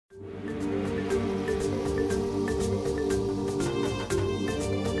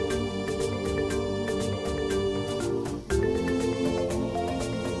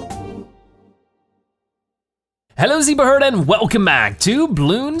Hello Zebra Herd and welcome back to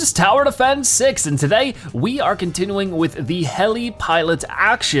Bloons Tower Defense 6, and today we are continuing with the Heli Pilot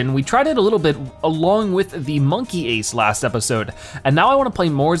action. We tried it a little bit along with the Monkey Ace last episode, and now I want to play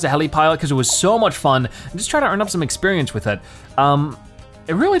more as the Heli Pilot because it was so much fun and just try to earn up some experience with it.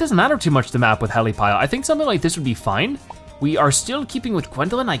 It really doesn't matter too much the map with Heli Pilot. I think something like this would be fine. We are still keeping with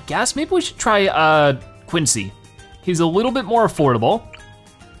Gwendolyn, I guess. Maybe we should try Quincy. He's a little bit more affordable.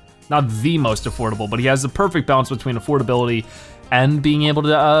 Not the most affordable, but he has the perfect balance between affordability and being able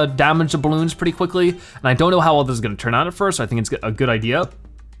to damage the balloons pretty quickly. And I don't know how well this is gonna turn out at first, so I think it's a good idea.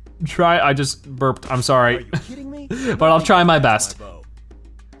 I just burped, I'm sorry. Are you kidding me? But I'll try my best.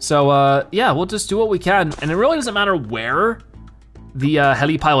 So yeah, we'll just do what we can. And it really doesn't matter where the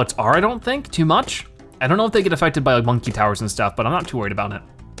heli pilots are, I don't think, too much. I don't know if they get affected by like monkey towers and stuff, but I'm not too worried about it.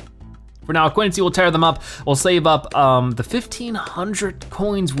 For now, Quincy will tear them up. We'll save up the 1,500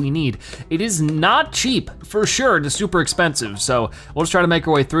 coins we need. It is not cheap, for sure. It is super expensive. So we'll just try to make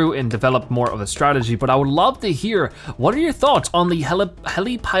our way through and develop more of a strategy. But I would love to hear, what are your thoughts on the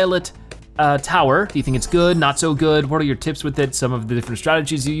Heli Pilot tower? Do you think it's good, not so good? What are your tips with it? Some of the different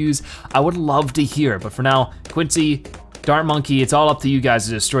strategies you use? I would love to hear. But for now, Quincy, Dart Monkey, it's all up to you guys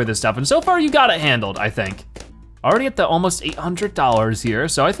to destroy this stuff. And so far you got it handled, I think. Already at the almost $800 here,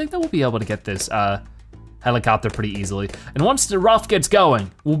 so I think that we'll be able to get this helicopter pretty easily. And once the rough gets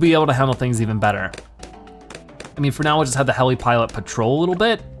going, we'll be able to handle things even better. I mean, for now, we'll just have the Heli Pilot patrol a little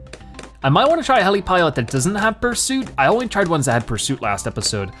bit. I might want to try a Heli Pilot that doesn't have Pursuit. I only tried ones that had Pursuit last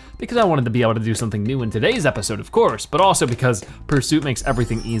episode because I wanted to be able to do something new in today's episode, of course, but also because Pursuit makes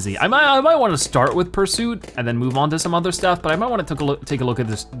everything easy. I might want to start with Pursuit and then move on to some other stuff, but I might want to take a look at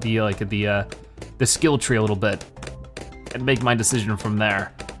this, the skill tree a little bit and make my decision from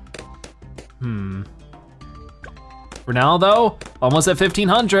there. For now though, almost at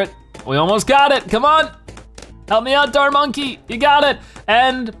 1,500. We almost got it, come on. Help me out, Dart Monkey, you got it.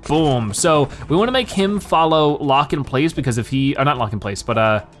 And boom, so we wanna make him follow lock in place because if he, or not lock in place,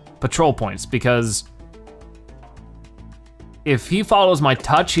 but patrol points, because if he follows my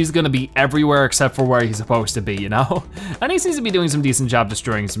touch, he's gonna be everywhere except for where he's supposed to be, you know? And he seems to be doing some decent job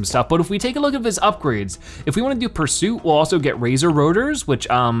destroying some stuff, but if we take a look at his upgrades, if we wanna do Pursuit, we'll also get Razor Rotors, which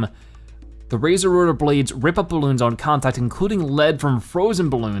the Razor Rotor blades rip up balloons on contact, including lead from frozen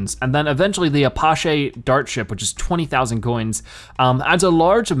balloons, and then eventually the Apache Dart Ship, which is 20,000 coins, adds a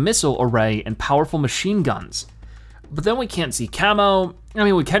large missile array and powerful machine guns. But then we can't see camo. I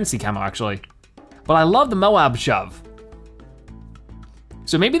mean, we can see camo actually, but I love the Moab Shove.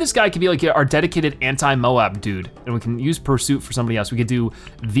 So maybe this guy could be like our dedicated anti-Moab dude, and we can use Pursuit for somebody else. We could do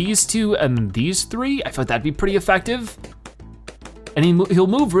these two and these three. I thought that'd be pretty effective. And he'll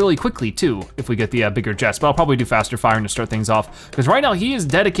move really quickly too, if we get the bigger jets, but I'll probably do faster firing to start things off, because right now he is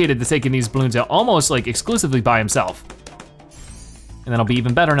dedicated to taking these balloons out almost like exclusively by himself. And that'll be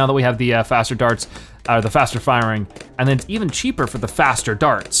even better now that we have the faster darts, the faster firing, and then it's even cheaper for the faster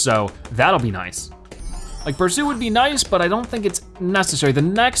darts, so that'll be nice. Like Pursuit would be nice, but I don't think it's necessary. The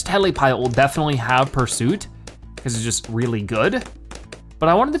next Heli Pilot will definitely have Pursuit, because it's just really good. But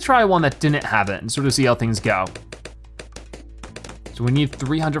I wanted to try one that didn't have it and sort of see how things go. So we need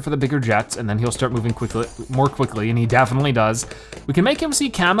 300 for the bigger jets, and then he'll start moving more quickly, and he definitely does. We can make him see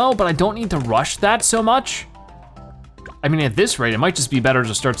camo, but I don't need to rush that so much. I mean, at this rate, it might just be better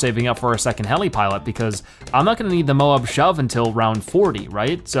to start saving up for a second Heli Pilot because I'm not gonna need the Moab Shove until round 40,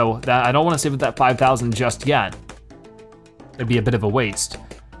 right? So that I don't wanna save up that 5,000 just yet. It'd be a bit of a waste.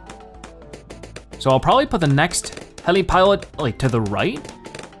 So I'll probably put the next Heli Pilot like to the right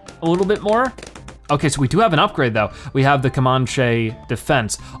a little bit more. Okay, so we do have an upgrade though. We have the Comanche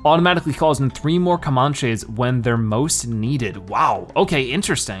Defense. Automatically calls in 3 more Comanches when they're most needed. Wow, okay,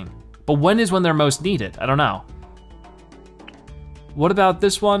 interesting. But when is when they're most needed? I don't know. What about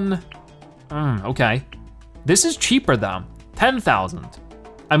this one? Okay. This is cheaper though, 10,000.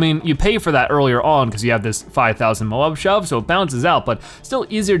 I mean, you pay for that earlier on because you have this 5,000 Moab Shove, so it bounces out, but still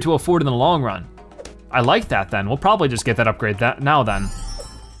easier to afford in the long run. I like that then. We'll probably just get that upgrade now then.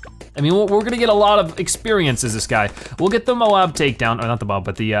 I mean, we're gonna get a lot of experience as this guy. We'll get the Moab takedown, or not the Moab,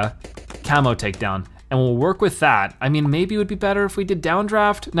 but the camo takedown, and we'll work with that. I mean, maybe it would be better if we did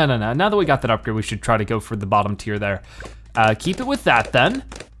downdraft. No. Now that we got that upgrade, we should try to go for the bottom tier there. Keep it with that then,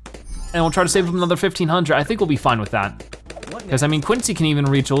 and we'll try to save him another 1,500. I think we'll be fine with that. Because I mean, Quincy can even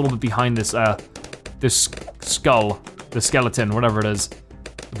reach a little bit behind this this skull, the skeleton, whatever it is,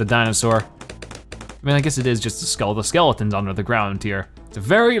 the dinosaur. I mean, I guess it is just a skull. The skeleton's under the ground here. It's a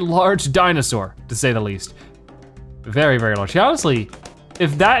very large dinosaur, to say the least. Very, very large. Honestly,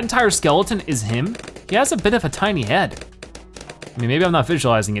 if that entire skeleton is him, he has a bit of a tiny head. I mean, maybe I'm not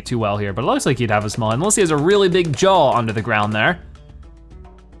visualizing it too well here, but it looks like he'd have a small head, unless he has a really big jaw under the ground there.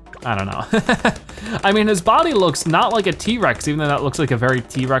 I don't know. I mean, his body looks not like a T-Rex, even though that looks like a very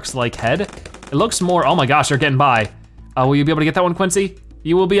T-Rex-like head. It looks more, oh my gosh, they're getting by. Will you be able to get that one, Quincy?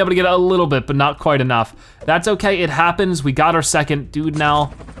 You will be able to get a little bit, but not quite enough. That's okay, it happens. We got our second dude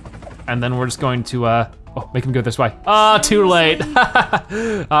now. And then we're just going to, oh, make him go this way. Ah, too late.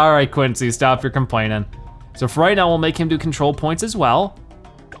 All right, Quincy, stop your complaining. So for right now, we'll make him do control points as well.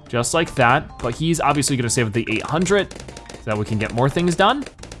 Just like that, but he's obviously gonna save the 800 so that we can get more things done.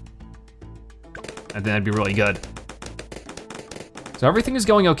 And then that'd be really good. So everything is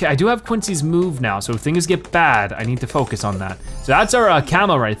going okay. I do have Quincy's move now, so if things get bad, I need to focus on that. So that's our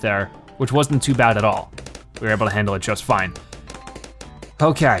camo right there, which wasn't too bad at all. We were able to handle it just fine.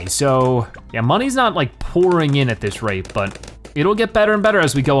 Okay, so yeah, money's not like pouring in at this rate, but it'll get better and better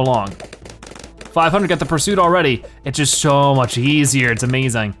as we go along. 500 got the pursuit already. It's just so much easier, it's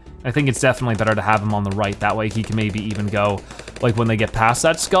amazing. I think it's definitely better to have him on the right. That way he can maybe even go, like when they get past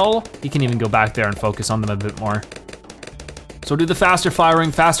that skull, he can even go back there and focus on them a bit more. So do the faster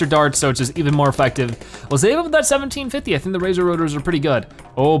firing, faster darts, so it's just even more effective. We'll save up with that 1750. I think the Razor Rotors are pretty good.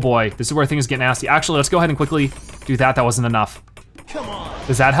 Oh boy, this is where things get nasty. Actually, let's go ahead and quickly do that. That wasn't enough. Come on.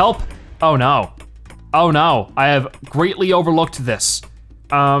 Does that help? Oh no. Oh no, I have greatly overlooked this.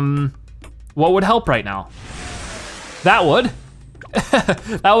 What would help right now? That would.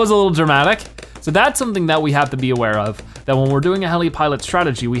 That was a little dramatic. So that's something that we have to be aware of, that when we're doing a heli pilot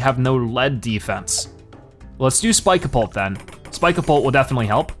strategy, we have no lead defense. Let's do Spike-a-Pult then. Spike-a-Pult will definitely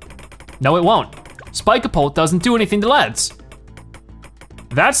help. No, it won't. Spike-a-Pult doesn't do anything to leads.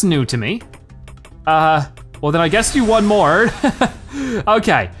 That's new to me. Well then I guess do one more.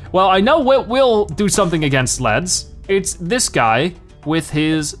 Okay, well I know what will do something against leads. It's this guy with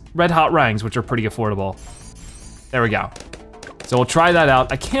his red hot rangs, which are pretty affordable. There we go. So we'll try that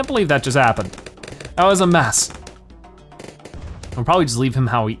out. I can't believe that just happened. That was a mess. We'll probably just leave him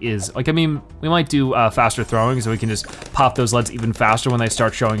how he is. Like, I mean, we might do faster throwing so we can just pop those leads even faster when they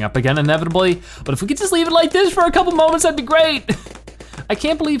start showing up again inevitably. But if we could just leave it like this for a couple moments, that'd be great. I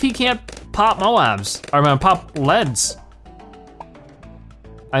can't believe he can't pop Moabs, or pop leads.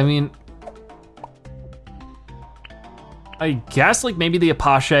 I mean, I guess like maybe the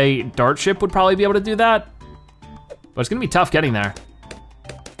Apache dart ship would probably be able to do that. But it's gonna be tough getting there.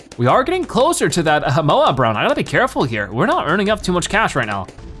 We are getting closer to that Moab round. I gotta be careful here. We're not earning up too much cash right now.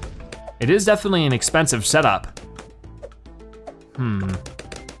 It is definitely an expensive setup.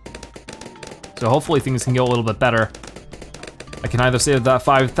 So hopefully things can go a little bit better. I can either save that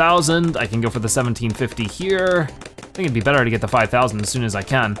 5,000, I can go for the 1750 here. I think it'd be better to get the 5,000 as soon as I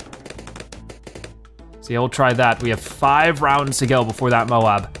can. So yeah, we'll try that. We have 5 rounds to go before that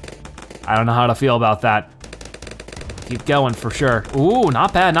Moab. I don't know how to feel about that. Keep going for sure. Ooh,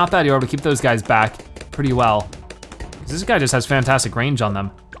 not bad, not bad. You're able to keep those guys back pretty well. This guy just has fantastic range on them.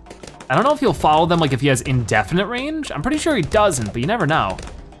 I don't know if he'll follow them, like if he has indefinite range. I'm pretty sure he doesn't, but you never know.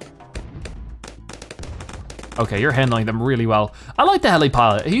 Okay, you're handling them really well. I like the heli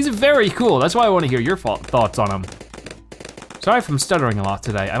pilot. He's very cool. That's why I want to hear your thoughts on him. Sorry if I'm stuttering a lot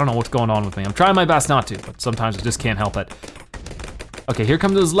today. I don't know what's going on with me. I'm trying my best not to, but sometimes I just can't help it. Okay, here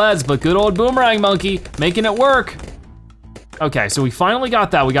come those leads, but good old Boomerang Monkey making it work. Okay, so we finally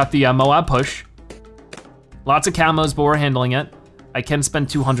got that. We got the Moab push. Lots of camos, but we're handling it. I can spend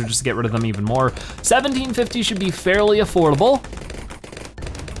 200 just to get rid of them even more. 1750 should be fairly affordable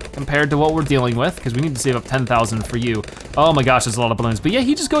compared to what we're dealing with, because we need to save up 10,000 for you. Oh my gosh, there's a lot of balloons. But yeah,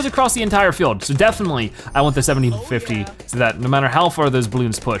 he just goes across the entire field. So definitely, I want the 1750 so that no matter how far those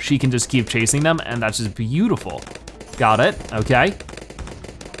balloons push, he can just keep chasing them, and that's just beautiful. Got it, okay.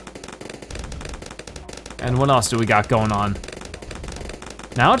 And what else do we got going on?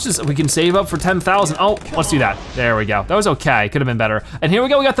 Now it's just, we can save up for 10,000. Oh, let's do that. There we go. That was okay, could have been better. And here we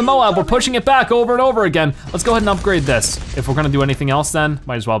go, we got the Moab. We're pushing it back over and over again. Let's go ahead and upgrade this. If we're gonna do anything else then,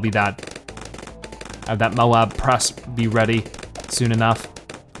 might as well be that. Have that Moab press be ready soon enough.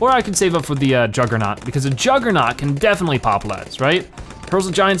 Or I can save up for the Juggernaut, because a Juggernaut can definitely pop leads, right? Hurls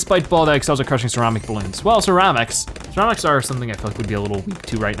a giant spiked ball that excels at crushing ceramic balloons. Well, ceramics are something I feel like would be a little weak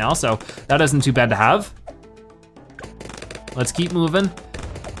to right now, so that isn't too bad to have. Let's keep moving.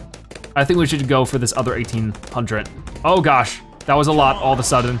 I think we should go for this other 1800. Oh gosh, that was a lot all of a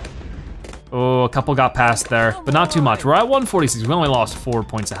sudden. Oh, a couple got past there, but not too much. We're at 146, we only lost 4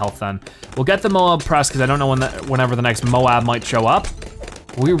 points of health then. We'll get the Moab press, because I don't know whenever the next Moab might show up.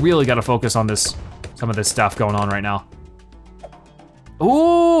 We really gotta focus on some of this stuff going on right now.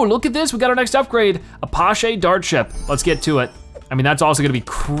 Ooh, look at this, we got our next upgrade. Apache dart ship, let's get to it. I mean, that's also gonna be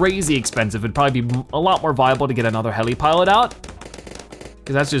crazy expensive. It'd probably be a lot more viable to get another heli pilot out.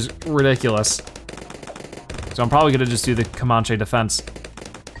 because that's just ridiculous. So I'm probably gonna just do the Comanche defense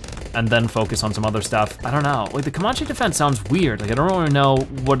and then focus on some other stuff. I don't know, like the Comanche defense sounds weird. Like I don't really know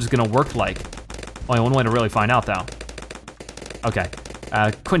what it's gonna work like. Only one way to really find out though. Okay,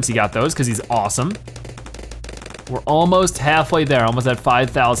 Quincy got those because he's awesome. We're almost halfway there, almost at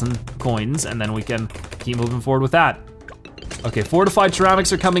 5,000 coins, and then we can keep moving forward with that. Okay, fortified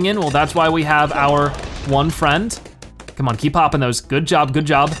ceramics are coming in. Well, that's why we have our one friend. Come on, keep popping those. Good job, good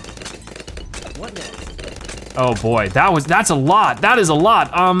job. Oh boy, that's a lot. That is a lot.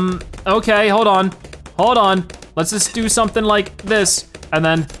 Okay, hold on. Hold on. Let's just do something like this, and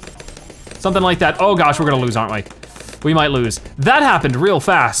then something like that. Oh gosh, we're gonna lose, aren't we? We might lose. That happened real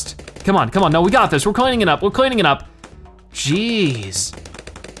fast. Come on, come on, no, we got this. We're cleaning it up, we're cleaning it up. Jeez,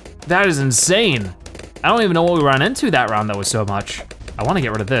 that is insane. I don't even know what we ran into that round that was so much. I wanna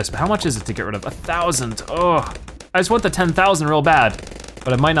get rid of this, but how much is it to get rid of? 1,000, oh. I just want the 10,000 real bad,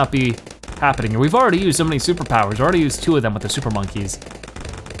 but it might not be happening. We've already used so many superpowers. We already used 2 of them with the super monkeys.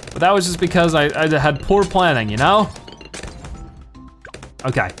 But that was just because I had poor planning, you know?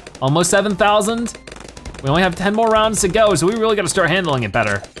 Okay, almost 7,000. We only have 10 more rounds to go, so we really gotta start handling it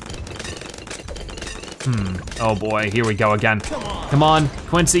better. Oh boy, here we go again. Come on,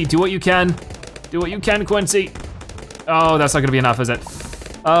 Quincy, do what you can. Do what you can, Quincy. Oh, that's not gonna be enough, is it?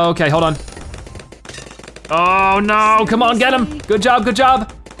 Okay, hold on. Oh no, come on, get him. Good job, good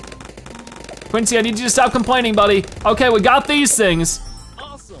job. Quincy, I need you to stop complaining, buddy. Okay, we got these things.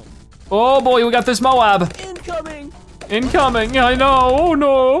 Awesome. Oh boy, we got this Moab. Incoming. Incoming, I know, oh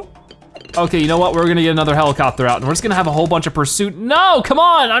no. Okay, you know what? We're gonna get another helicopter out and we're just gonna have a whole bunch of pursuit. No, come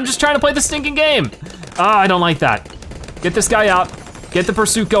on, I'm just trying to play the stinking game. Ah, I don't like that. Get this guy out, get the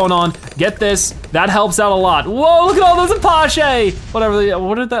pursuit going on, get this, that helps out a lot. Whoa, look at all those Apache! Whatever,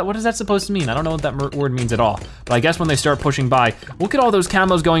 what is that supposed to mean? I don't know what that word means at all. But I guess when they start pushing by, look at all those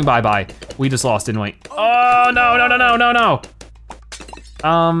camos going bye-bye. We just lost, didn't we? Oh, no, no, no, no, no, no.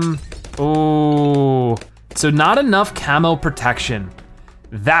 Oh, so not enough camo protection.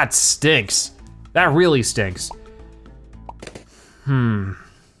 That stinks. That really stinks.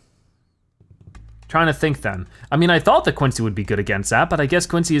 Trying to think then. I mean, I thought that Quincy would be good against that, but I guess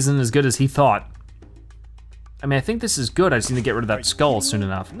Quincy isn't as good as he thought. I mean, I think this is good. I just need to get rid of that skull soon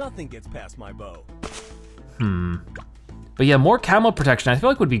enough. Nothing gets past my bow. But yeah, more camo protection I feel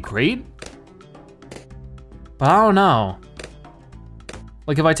like would be great. But I don't know.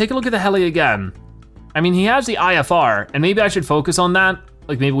 Like if I take a look at the heli again, I mean, he has the IFR, and maybe I should focus on that.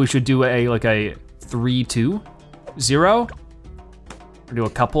 Like maybe we should do a 3-2-0, or do a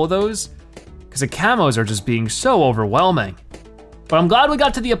couple of those, because the camos are just being so overwhelming. But I'm glad we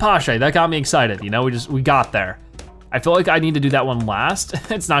got to the Apache. That got me excited. You know, we got there. I feel like I need to do that one last.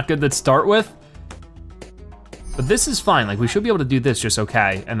 It's not good to start with, but this is fine. Like we should be able to do this just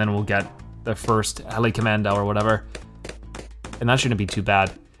okay, and then we'll get the first heli commando or whatever, and that shouldn't be too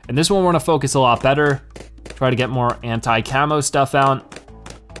bad. And this one we're gonna focus a lot better. Try to get more anti-camo stuff out,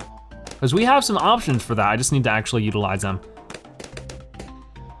 because we have some options for that. I just need to actually utilize them.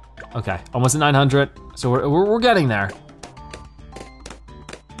 Okay, almost at 900, so we're getting there.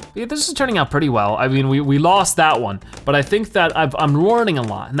 Yeah, this is turning out pretty well. I mean, we lost that one, but I think that I'm learning a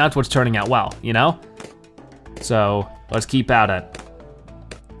lot, and that's what's turning out well, you know? So let's keep at it.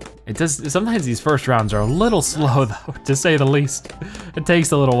 It does, sometimes these first rounds are a little slow though, to say the least. It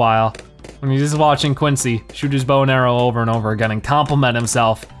takes a little while. When you're just watching Quincy shoot his bow and arrow over and over again and compliment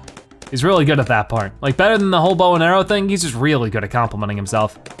himself. He's really good at that part. Like better than the whole bow and arrow thing, he's just really good at complimenting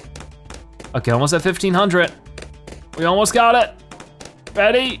himself. Okay, almost at 1,500. We almost got it.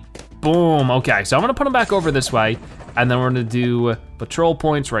 Ready? Boom, okay, so I'm gonna put him back over this way, and then we're gonna do patrol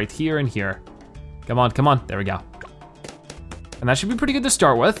points right here and here. Come on, there we go. And that should be pretty good to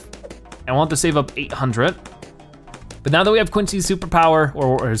start with. And we'll have to save up 800. But now that we have Quincy's superpower,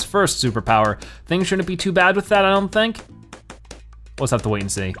 or his first superpower, things shouldn't be too bad with that, I don't think. We'll just have to wait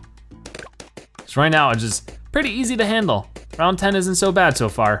and see. So right now, it's just pretty easy to handle. Round 10 isn't so bad so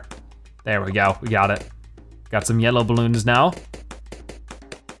far. There we go, we got it. Got some yellow balloons now.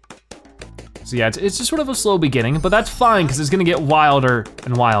 So yeah, it's just sort of a slow beginning, but that's fine, because it's gonna get wilder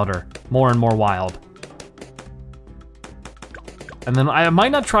and wilder, more and more wild. And then I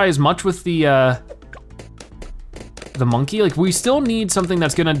might not try as much with the monkey. Like we still need something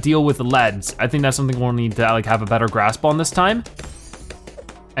that's gonna deal with leads. I think that's something we'll need to like have a better grasp on this time.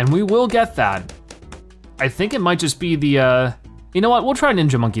 And we will get that. I think it might just be the, you know what, we'll try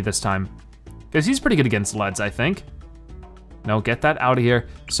Ninja Monkey this time. Because he's pretty good against leads, I think. No, get that out of here.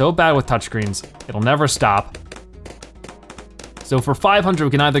 So bad with touchscreens, it'll never stop. So for 500,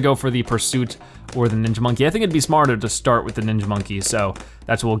 we can either go for the Pursuit or the Ninja Monkey. I think it'd be smarter to start with the Ninja Monkey, so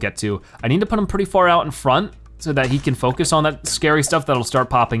that's what we'll get to. I need to put him pretty far out in front so that he can focus on that scary stuff that'll start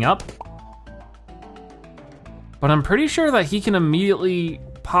popping up. But I'm pretty sure that he can immediately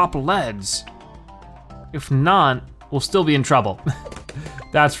pop leads. If not, we'll still be in trouble.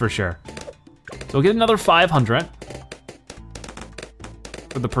 That's for sure. So we'll get another 500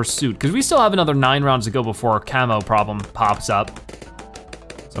 for the Pursuit, because we still have another 9 rounds to go before our camo problem pops up.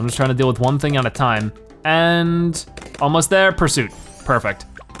 So I'm just trying to deal with one thing at a time. And almost there, Pursuit, perfect.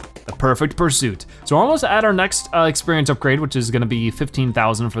 The perfect Pursuit. So we're almost at our next experience upgrade, which is gonna be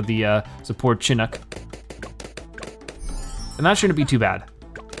 15,000 for the support Chinook. And that shouldn't be too bad.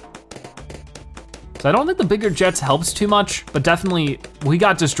 So I don't think the bigger jets helps too much, but definitely we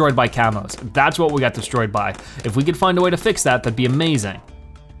got destroyed by camos. That's what we got destroyed by. If we could find a way to fix that, that'd be amazing.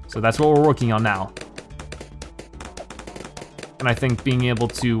 So that's what we're working on now. And I think being able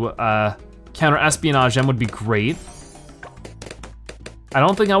to counter espionage them would be great. I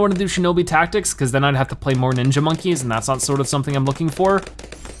don't think I wanna do Shinobi tactics, because then I'd have to play more Ninja Monkeys, and that's not sort of something I'm looking for.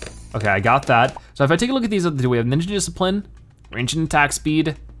 Okay, I got that. So if I take a look at these, we have Ninja Discipline, Range and Attack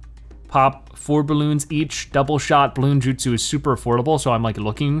Speed, pop 4 balloons each, double shot, balloon jutsu is super affordable, so I'm like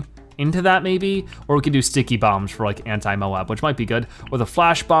looking into that maybe, or we could do sticky bombs for like anti-Moab, which might be good, or the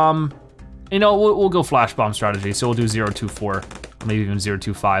flash bomb. You know, we'll go flash bomb strategy, so we'll do 024, or maybe even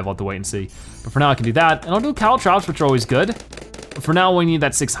 025, I'll have to wait and see. But for now I can do that, and I'll do caltrops, which are always good. But for now we need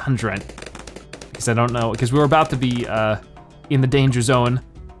that 600, because I don't know, because we were about to be in the danger zone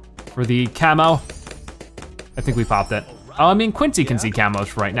for the camo. I think we popped it. Oh, I mean, Quincy can see camos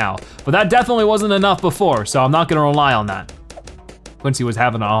for right now, but that definitely wasn't enough before, so I'm not gonna rely on that. Quincy was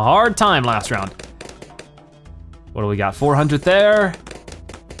having a hard time last round. What do we got, 400 there?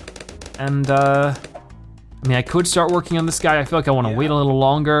 And I mean, I could start working on this guy. I feel like I wanna wait a little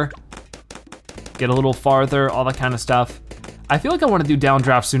longer, get a little farther, all that kind of stuff. I feel like I wanna do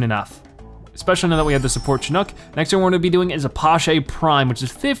downdraft soon enough, especially now that we have the support Chinook. Next thing we're gonna be doing is a Pache Prime, which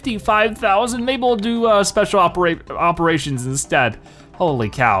is 55,000. Maybe we'll do special operations instead. Holy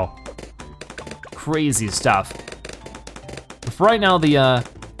cow. Crazy stuff. But for right now, the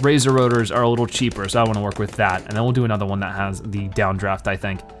Razor Rotors are a little cheaper, so I wanna work with that. And then we'll do another one that has the downdraft, I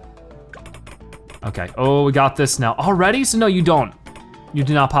think. Okay, oh, we got this now. Already? So no, you don't. You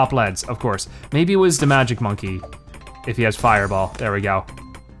do not pop leads, of course. Maybe it was the Magic Monkey, if he has Fireball. There we go.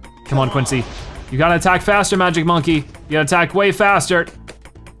 Come on, Quincy. You gotta attack faster, Magic Monkey. You gotta attack way faster.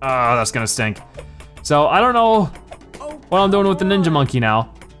 Oh, that's gonna stink. So I don't know what I'm doing with the Ninja Monkey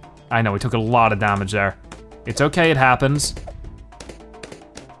now. I know, we took a lot of damage there. It's okay, it happens.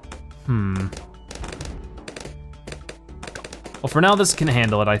 Well, for now, this can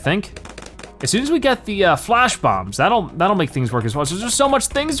handle it, I think. As soon as we get the flash bombs, that'll make things work as well. So there's just so much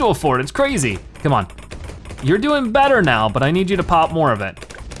things to afford, it's crazy. Come on. You're doing better now, but I need you to pop more of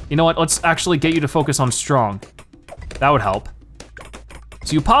it. You know what, let's actually get you to focus on strong. That would help.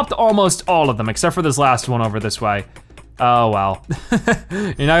 So you popped almost all of them, except for this last one over this way. Oh, well.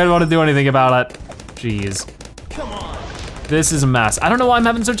 You're not gonna wanna do anything about it. Jeez. Come on. This is a mess. I don't know why I'm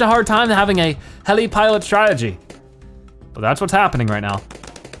having such a hard time having a heli pilot strategy. But that's what's happening right now.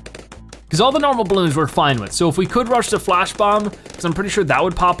 Because all the normal balloons we're fine with. So if we could rush the flash bomb, because I'm pretty sure that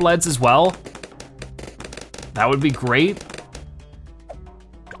would pop leads as well. That would be great.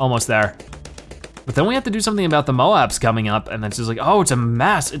 Almost there. But then we have to do something about the Moabs coming up, and it's just like, oh, it's a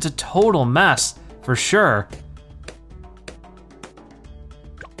mess. It's a total mess, for sure.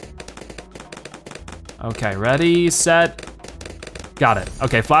 Okay, ready, set, got it.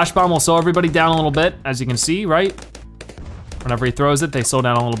 Okay, flash bomb will slow everybody down a little bit, as you can see, right? Whenever he throws it, they slow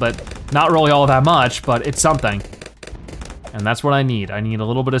down a little bit. Not really all that much, but it's something. And that's what I need. I need a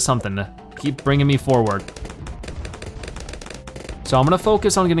little bit of something to keep bringing me forward. So I'm gonna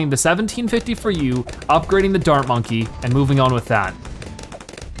focus on getting the 1750 for you, upgrading the Dart Monkey, and moving on with that.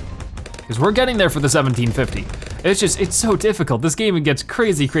 Because we're getting there for the 1750. It's so difficult. This game gets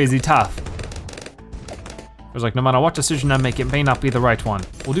crazy, crazy tough. It was like, no matter what decision I make, it may not be the right one.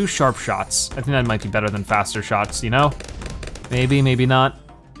 We'll do sharp shots. I think that might be better than faster shots, you know? Maybe, maybe not.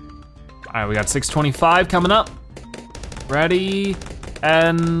 All right, we got 625 coming up. Ready,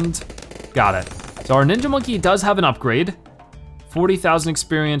 and got it. So our Ninja Monkey does have an upgrade. 40,000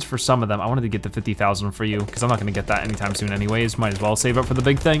 experience for some of them. I wanted to get the 50,000 for you, because I'm not gonna get that anytime soon anyways. Might as well save up for the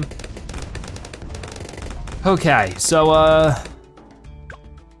big thing. Okay, so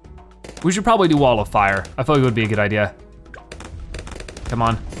we should probably do Wall of Fire. I feel like it would be a good idea. Come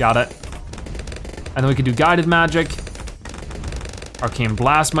on, got it. And then we could do Guided Magic. Arcane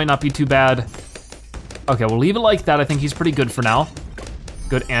Blast might not be too bad. Okay, we'll leave it like that. I think he's pretty good for now.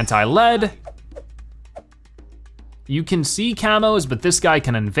 Good anti-lead. You can see camos, but this guy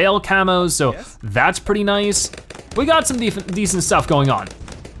can unveil camos, so that's pretty nice. We got some decent stuff going on.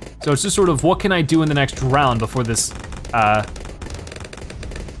 So it's just sort of, what can I do in the next round before this,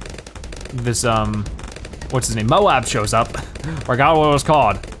 what's his name, Moab shows up. Or I got what it was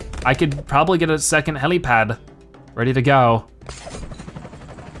called. I could probably get a second helipad ready to go.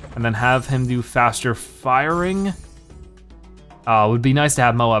 And then have him do faster firing. It would be nice to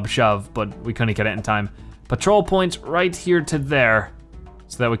have Moab shove, but we couldn't get it in time. Patrol points right here to there,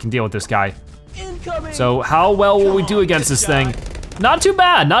 so that we can deal with this guy. Incoming. So how well will we do against this thing? Not too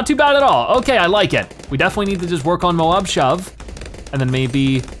bad at all. Okay, I like it. We definitely need to just work on Moab shove, and then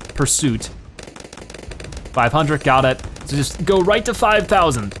maybe pursuit. 500, got it. So just go right to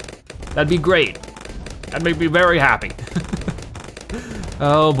 5,000. That'd be great. That'd make me very happy.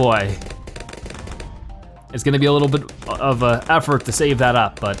 Oh boy. It's gonna be a little bit of an effort to save that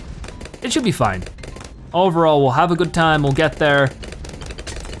up, but it should be fine. Overall, we'll have a good time, we'll get there,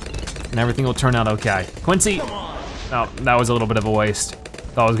 and everything will turn out okay. Quincy, oh, that was a little bit of a waste.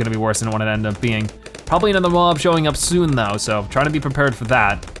 Thought it was gonna be worse than what it ended up being. Probably another mob showing up soon though, so trying to be prepared for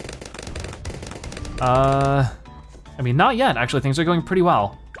that. I mean, not yet, actually, things are going pretty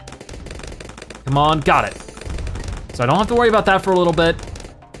well. Come on, got it. So I don't have to worry about that for a little bit.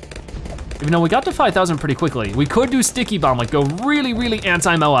 Even though we got to 5,000 pretty quickly. We could do sticky bomb, like go really, really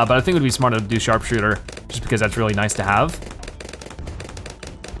anti-Moab, but I think it would be smarter to do sharpshooter, just because that's really nice to have.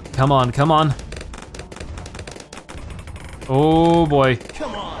 Come on, come on. Oh boy.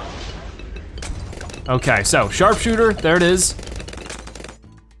 Come on. Okay, so sharpshooter, there it is.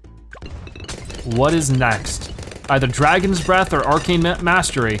 What is next? Either Dragon's Breath or Arcane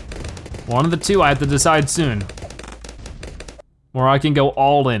Mastery. One of the two, I have to decide soon. Or I can go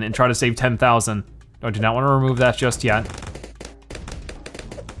all in and try to save 10,000. No, I do not want to remove that just yet.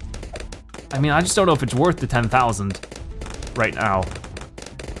 I mean, I just don't know if it's worth the 10,000 right now.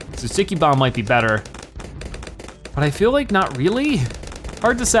 So sticky bomb might be better, but I feel like not really.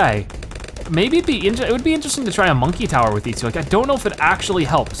 Hard to say. Maybe it would be interesting to try a monkey tower with these two. Like, I don't know if it actually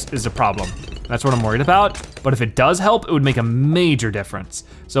helps is the problem. That's what I'm worried about. But if it does help, it would make a major difference.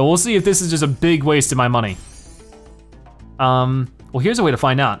 So we'll see if this is just a big waste of my money. Well, here's a way to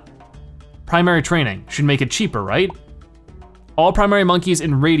find out. Primary training should make it cheaper, right? All primary monkeys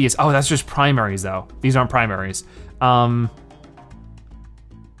in radius. Oh, that's just primaries though. These aren't primaries. Provides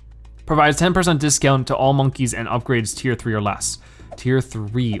 10% discount to all monkeys and upgrades tier 3 or less. Tier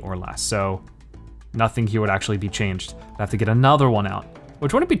 3 or less, so nothing here would actually be changed. I have to get another one out,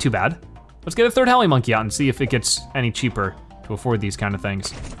 which wouldn't be too bad. Let's get a third heli monkey out and see if it gets any cheaper to afford these kind of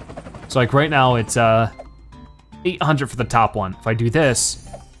things. So like right now it's 800 for the top one. If I do this,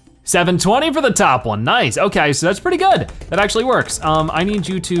 720 for the top one, nice. Okay, so that's pretty good. That actually works. I need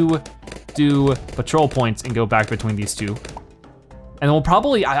you to do patrol points and go back between these two. And we'll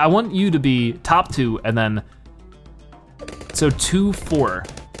probably, I want you to be top 2 and then, so 2, 4,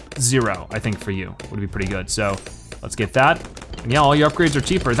 0, I think for you would be pretty good. So let's get that. And yeah, all your upgrades are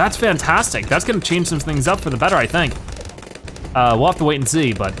cheaper. That's fantastic. That's gonna change some things up for the better, I think. We'll have to wait and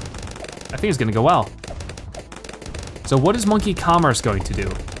see, but I think it's gonna go well. So what is Monkey Commerce going to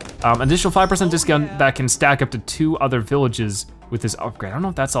do? Additional 5% discount that can stack up to 2 other villages with this upgrade. I don't know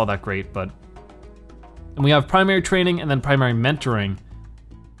if that's all that great, but. And we have primary training and then primary mentoring.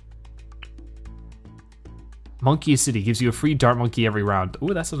 Monkey City gives you a free dart monkey every round.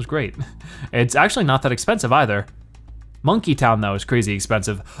 Ooh, that sounds great. It's actually not that expensive either. Monkey Town though is crazy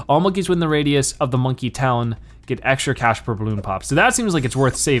expensive. All monkeys within the radius of the Monkey Town get extra cash per balloon pop. So that seems like it's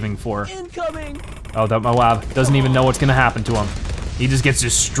worth saving for. Incoming. Oh, that Moab doesn't even know what's gonna happen to him. He just gets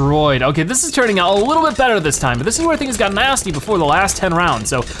destroyed. Okay, this is turning out a little bit better this time, but this is where things got nasty before the last 10 rounds.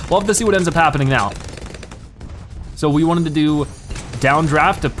 So we'll have to see what ends up happening now. So we wanted to do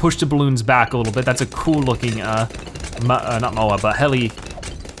downdraft to push the balloons back a little bit. That's a cool looking, not Moab, but heli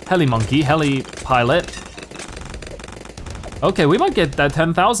pilot. Okay, we might get that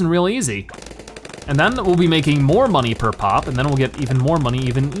 10,000 real easy. And then we'll be making more money per pop, and then we'll get even more money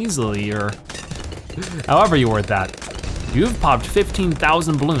even easily, or however you word that. You've popped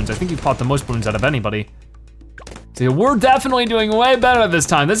 15,000 balloons. I think you've popped the most balloons out of anybody. So we're definitely doing way better this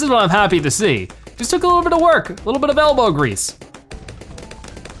time. This is what I'm happy to see. Just took a little bit of work, a little bit of elbow grease.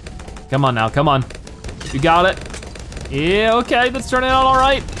 Come on now, come on. You got it. Yeah, okay, that's turning out all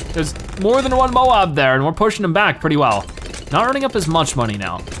right. There's more than one Moab there, and we're pushing him back pretty well. Not running up as much money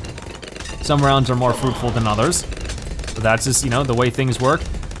now. Some rounds are more fruitful than others. But that's just, you know, the way things work.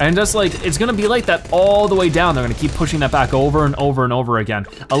 And just like, it's gonna be like that all the way down. They're gonna keep pushing that back over and over and over again.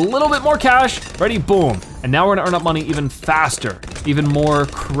 A little bit more cash, ready, boom. And now we're gonna earn up money even faster, even more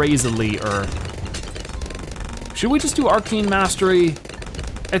crazily. Should we just do Arcane Mastery?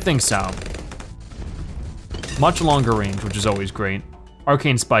 I think so. Much longer range, which is always great.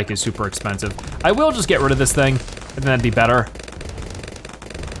 Arcane Spike is super expensive. I will just get rid of this thing. I think that'd be better.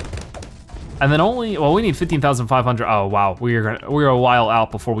 And then well, we need 15,500. Oh wow, we're a while out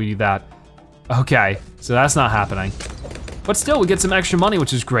before we do that. Okay, so that's not happening. But still, we get some extra money,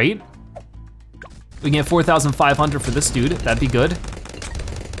 which is great. We can get 4,500 for this dude. That'd be good.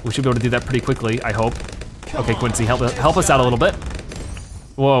 We should be able to do that pretty quickly, I hope. Okay, Quincy, help us out a little bit.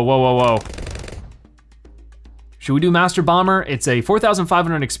 Whoa, whoa, whoa, whoa. Should we do Master Bomber? It's a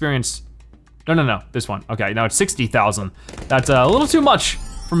 4,500 experience. No, this one. Okay, now it's 60,000. That's a little too much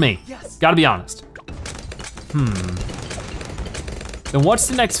for me, gotta be honest. Then what's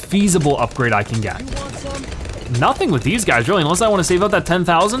the next feasible upgrade I can get? Nothing with these guys really, unless I wanna save up that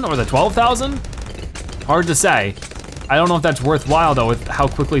 10,000 or the 12,000. Hard to say. I don't know if that's worthwhile though with how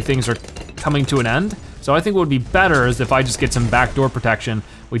quickly things are coming to an end. So I think what would be better is if I just get some backdoor protection.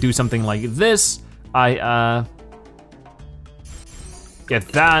 We do something like this. I get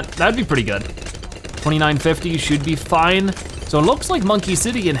that, that'd be pretty good. 2950 should be fine. So it looks like Monkey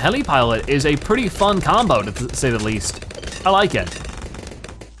City and Heli Pilot is a pretty fun combo to say the least. I like it.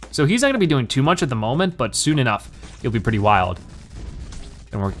 So he's not gonna be doing too much at the moment, but soon enough, he'll be pretty wild.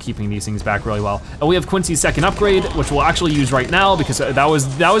 And we're keeping these things back really well. And we have Quincy's second upgrade, which we'll actually use right now because that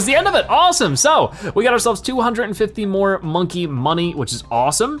was the end of it, awesome. So we got ourselves 250 more monkey money, which is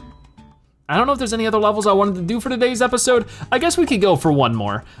awesome. I don't know if there's any other levels I wanted to do for today's episode. I guess we could go for one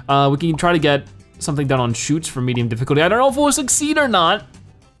more. We can try to get something done on shoots for medium difficulty. I don't know if we'll succeed or not,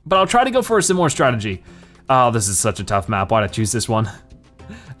 but I'll try to go for a similar strategy. Oh, this is such a tough map. Why'd I choose this one?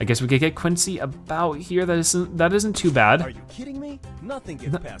 I guess we could get Quincy about here. That isn't too bad. Are you kidding me? Nothing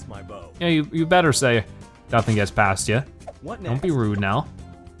gets past my bow. Yeah, you better say nothing gets past you. What next? Don't be rude now.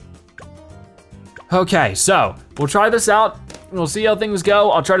 Okay, so we'll try this out. We'll see how things go.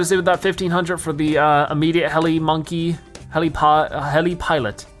 I'll try to save that 1,500 for the immediate Heli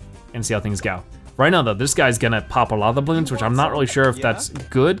Pilot and see how things go. Right now though, this guy's gonna pop a lot of the balloons, which I'm not really sure if that's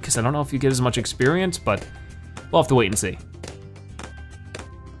good, because I don't know if you get as much experience, but we'll have to wait and see.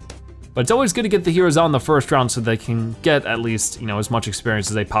 But it's always good to get the heroes on the first round so they can get at least, you know, as much experience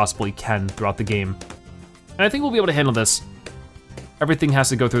as they possibly can throughout the game. And I think we'll be able to handle this. Everything has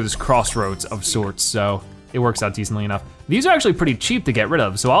to go through this crossroads of sorts, so it works out decently enough. These are actually pretty cheap to get rid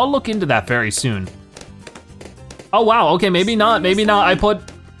of, so I'll look into that very soon. Oh wow, okay, maybe not, maybe not.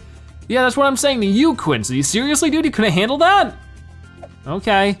 Yeah, that's what I'm saying to you, Quincy. Seriously, dude, you couldn't handle that?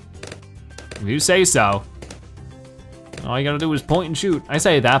 Okay, if you say so. All you gotta do is point and shoot. I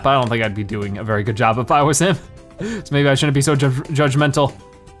say that, but I don't think I'd be doing a very good job if I was him. So maybe I shouldn't be so judgmental.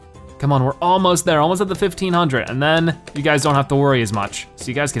 Come on, we're almost there, almost at the 1,500, and then you guys don't have to worry as much. So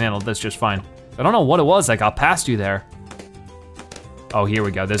you guys can handle this just fine. I don't know what it was, I got past you there. Oh, here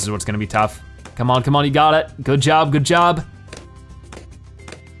we go, this is what's gonna be tough. Come on, you got it. Good job, good job.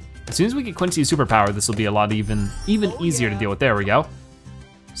 As soon as we get Quincy's superpower, this will be a lot even easier to deal with. There we go.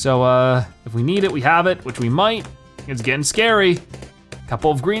 So if we need it, we have it, which we might. It's getting scary.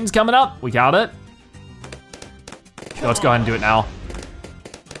 Couple of greens coming up, we got it. Okay, let's go ahead and do it now.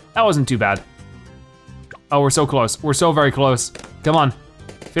 That wasn't too bad. Oh, we're so close, we're so very close. Come on,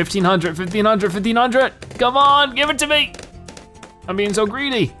 1,500, 1,500, 1,500. Come on, give it to me. I'm being so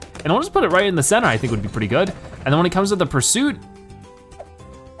greedy. And I'll just put it right in the center, I think would be pretty good. And then when it comes to the pursuit,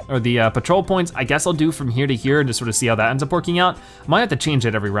 or the patrol points, I guess I'll do from here to here and just sort of see how that ends up working out. Might have to change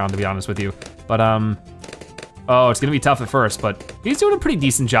it every round, to be honest with you. But oh, it's gonna be tough at first, but he's doing a pretty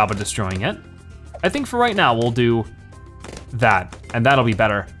decent job of destroying it. I think for right now, we'll do that, and that'll be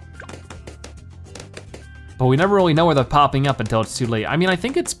better. But we never really know where they're popping up until it's too late. I mean, I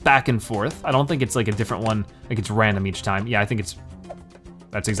think it's back and forth. I don't think it's like a different one, like it's random each time. Yeah, I think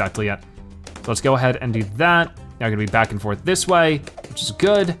that's exactly it. So let's go ahead and do that. Now we're gonna be back and forth this way, which is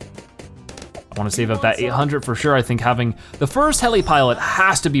good. I wanna save up that 800 for sure. I think having the first Heli Pilot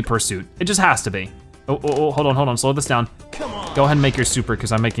has to be pursuit. It just has to be. Oh, hold on, slow this down. Go ahead and make your super,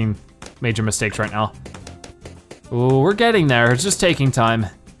 because I'm making major mistakes right now. Oh, we're getting there, it's just taking time.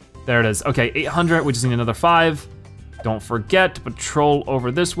 There it is, okay, 800, we just need another 5. Don't forget to patrol over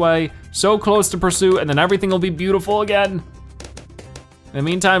this way. So close to pursuit, and then everything will be beautiful again. In the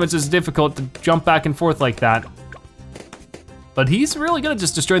meantime, it's just difficult to jump back and forth like that. But he's really good at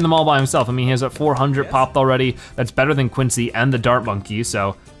just destroying them all by himself. I mean, he has that 400 popped already. That's better than Quincy and the Dart Monkey,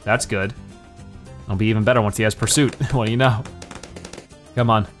 so that's good. It'll be even better once he has pursuit, what do you know? Come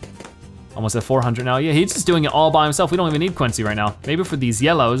on. Almost at 400 now. Yeah, he's just doing it all by himself. We don't even need Quincy right now. Maybe for these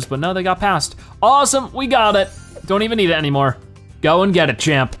yellows, but no, they got past. Awesome, we got it. Don't even need it anymore. Go and get it,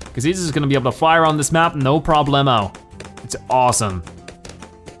 champ. Because he's just gonna be able to fly around this map, no problemo. It's awesome.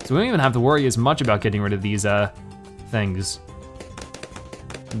 So we don't even have to worry as much about getting rid of these things.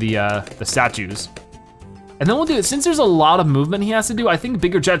 The statues. And then we'll do it, since there's a lot of movement he has to do, I think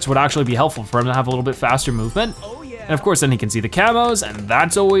bigger jets would actually be helpful for him to have a little bit faster movement. Oh yeah. And of course, then he can see the camos, and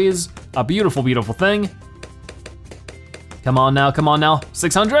that's always a beautiful, beautiful thing. Come on now,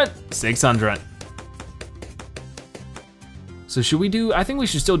 600? 600. So should we do, I think we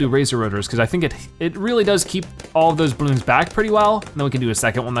should still do razor rotors, because I think it really does keep all of those balloons back pretty well. And then we can do a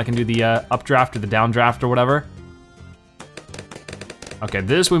second one that can do the updraft or the downdraft or whatever. Okay,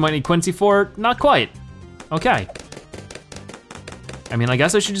 this we might need Quincy for, not quite. Okay. I mean, I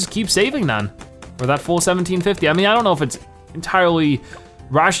guess I should just keep saving then for that full 1750. I mean, I don't know if it's entirely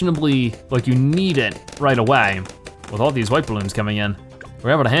rationally like you need it right away with all these white balloons coming in.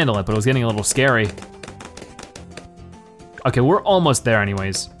 We're able to handle it, but it was getting a little scary. Okay, we're almost there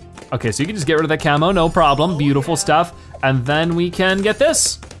anyways. Okay, so you can just get rid of that camo, no problem, beautiful stuff. And then we can get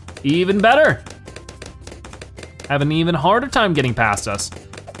this, even better. Have an even harder time getting past us.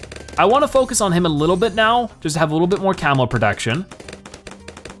 I wanna focus on him a little bit now, just to have a little bit more camo protection.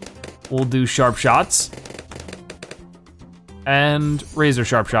 We'll do sharp shots. And razor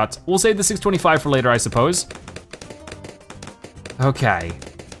sharp shots. We'll save the 625 for later, I suppose. Okay.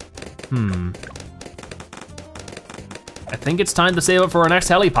 I think it's time to save up for our next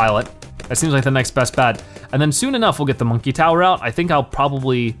heli pilot. That seems like the next best bet. And then soon enough, we'll get the monkey tower out. I think I'll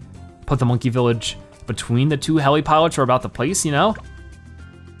probably put the monkey village between the two heli pilots we're about to place, you know?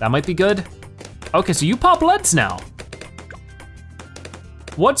 That might be good. Okay, so you pop leads now.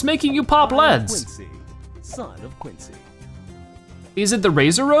 What's making you pop leads? Quincy, son of Quincy. Is it the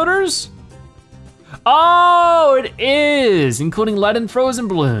razor rotors? Oh, it is, including lead and frozen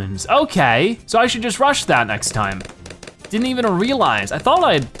balloons. Okay, so I should just rush that next time. Didn't even realize. I thought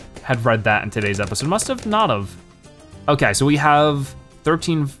I had read that in today's episode. Must have not have. Okay, so we have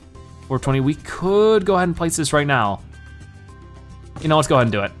 13,420. We could go ahead and place this right now. You know, let's go ahead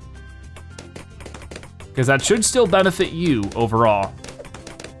and do it. Because that should still benefit you overall.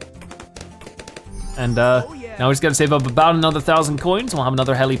 And now we just gotta save up about another 1,000 coins. We'll have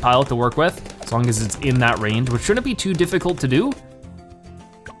another heli pilot to work with, as long as it's in that range, which shouldn't be too difficult to do.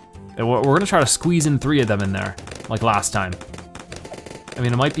 And we're gonna try to squeeze in 3 of them in there, like last time. I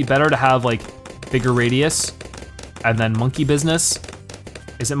mean, it might be better to have like bigger radius and then monkey business.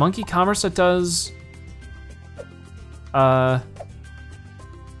 Is it monkey commerce that does? No.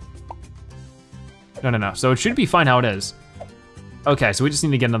 So it should be fine how it is. Okay, so we just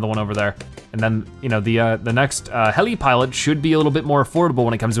need to get another one over there. And then, you know, the next heli pilot should be a little bit more affordable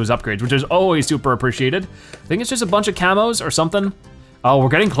when it comes to his upgrades, which is always super appreciated. I think it's just a bunch of camos or something. Oh, we're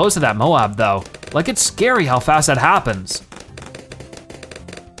getting close to that Moab though. Like, it's scary how fast that happens.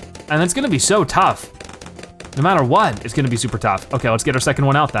 And it's gonna be so tough. No matter what, it's gonna be super tough. Okay, let's get our second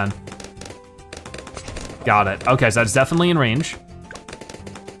one out then. Got it. Okay, so that's definitely in range.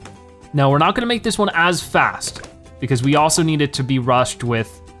 Now, we're not gonna make this one as fast because we also need it to be rushed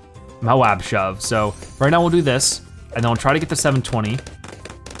with Moab shove. So right now we'll do this and then we'll try to get the 720.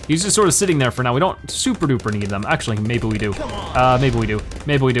 He's just sort of sitting there for now. We don't super duper need them. Actually, maybe we do. Maybe we do.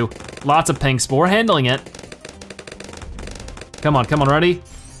 Maybe we do. Lots of pinks, but we're handling it. Come on, ready?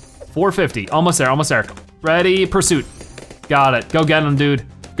 450, almost there, almost there. Ready, pursuit. Got it, go get him, dude.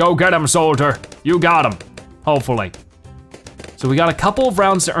 Go get him, soldier. You got him, hopefully. So we got a couple of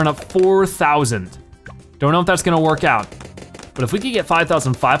rounds to earn up 4,000. Don't know if that's gonna work out. But if we could get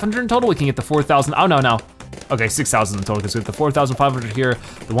 5,500 in total, we can get the 4,000, oh no. Okay, 6,000 in total, because we have the 4,500 here,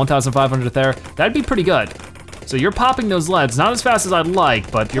 the 1,500 there. That'd be pretty good. So you're popping those leads, not as fast as I'd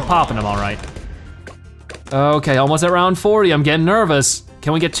like, but you're popping them all right. Okay, almost at round 40, I'm getting nervous.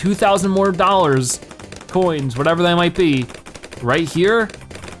 Can we get 2,000 more dollars, coins, whatever they might be, right here?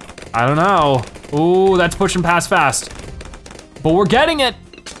 I don't know. Ooh, that's pushing past fast. But we're getting it.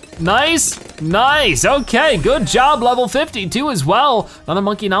 Nice, nice, okay, good job, level 52 as well. Another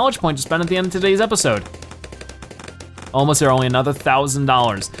monkey knowledge point to spend at the end of today's episode. Almost there, only another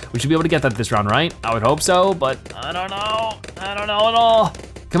 $1,000. We should be able to get that this round, right? I would hope so, but I don't know. I don't know at all.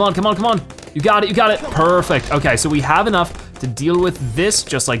 Come on, come on, come on. You got it, you got it, perfect. Okay, so we have enough to deal with this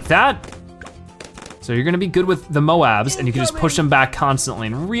just like that. So you're gonna be good with the Moabs and you can just push him back constantly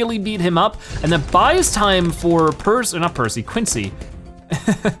and really beat him up. And that buys time for Quincy,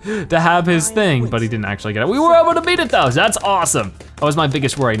 to have his thing, but he didn't actually get it. We were able to beat it though, so that's awesome. That was my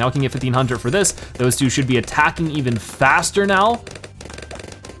biggest worry. Now we can get 1,500 for this. Those two should be attacking even faster now.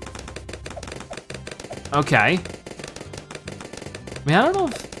 Okay. I mean, I don't know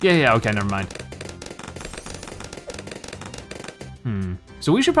if, yeah, okay, never mind.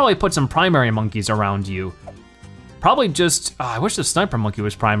 So we should probably put some primary monkeys around you. Probably just, I wish the sniper monkey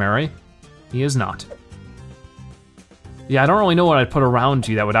was primary. He is not. Yeah, I don't really know what I'd put around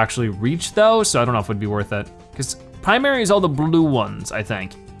you that would actually reach though, so I don't know if it would be worth it. Because primary is all the blue ones, I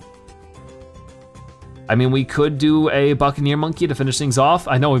think. I mean, we could do a Buccaneer monkey to finish things off.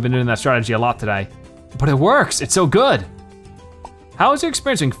 I know we've been doing that strategy a lot today, but it works, it's so good. How is your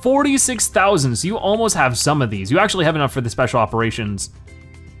experiencing? 46,000, so you almost have some of these. You actually have enough for the special operations,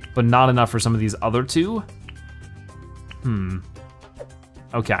 but not enough for some of these other two.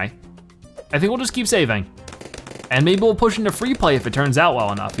 Okay. I think we'll just keep saving. And maybe we'll push into free play if it turns out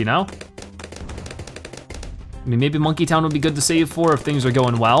well enough, you know? I mean, maybe Monkey Town would be good to save for if things are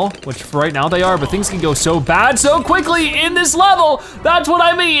going well, which for right now they are, but things can go so bad so quickly in this level. That's what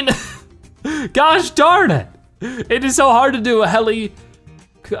I mean. Gosh darn it. It is so hard to do a heli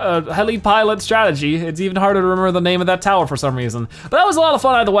pilot strategy. It's even harder to remember the name of that tower for some reason. But that was a lot of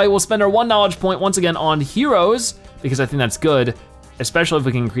fun either way. We'll spend our 1 knowledge point once again on heroes, because I think that's good, especially if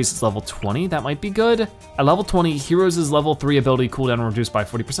we can increase its level 20, that might be good. At level 20, heroes' level 3 ability cooldown reduced by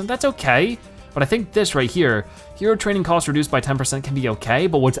 40%, that's okay. But I think this right here, hero training cost reduced by 10% can be okay,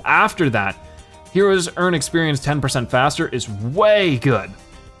 but what's after that, heroes earn experience 10% faster is way good.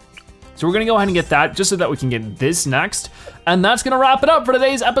 So we're gonna go ahead and get that just so that we can get this next. And that's gonna wrap it up for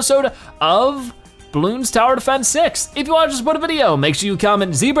today's episode of Bloons Tower Defense 6. If you want to support a video, make sure you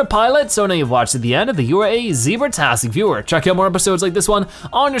comment Zebra Pilot so I know you've watched to the end, that you are a Zebra-tastic viewer. Check out more episodes like this one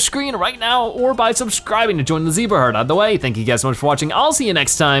on your screen right now or by subscribing to join the Zebra Herd. Out of the way, thank you guys so much for watching. I'll see you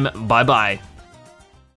next time, bye-bye.